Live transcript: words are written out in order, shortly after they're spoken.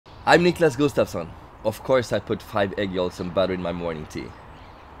I'm Niklas Gustafson. Of course I put 5 egg yolks and butter in my morning tea.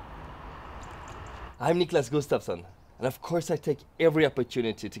 I'm Niklas Gustafson, and of course I take every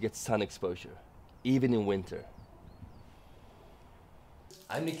opportunity to get sun exposure, even in winter.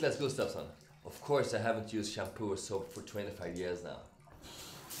 I'm Niklas Gustafson. Of course I haven't used shampoo or soap for 25 years now.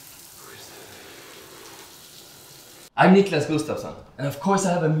 I'm Niklas Gustafson, and of course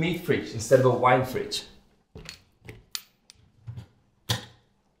I have a meat fridge instead of a wine fridge.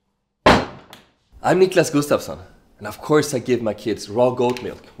 I'm Niklas Gustafson, and of course I give my kids raw goat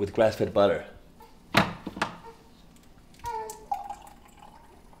milk with grass-fed butter.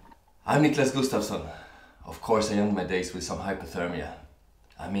 I'm Niklas Gustafson. Of course I end my days with some hypothermia.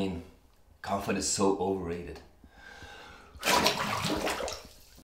 I mean, comfort is so overrated.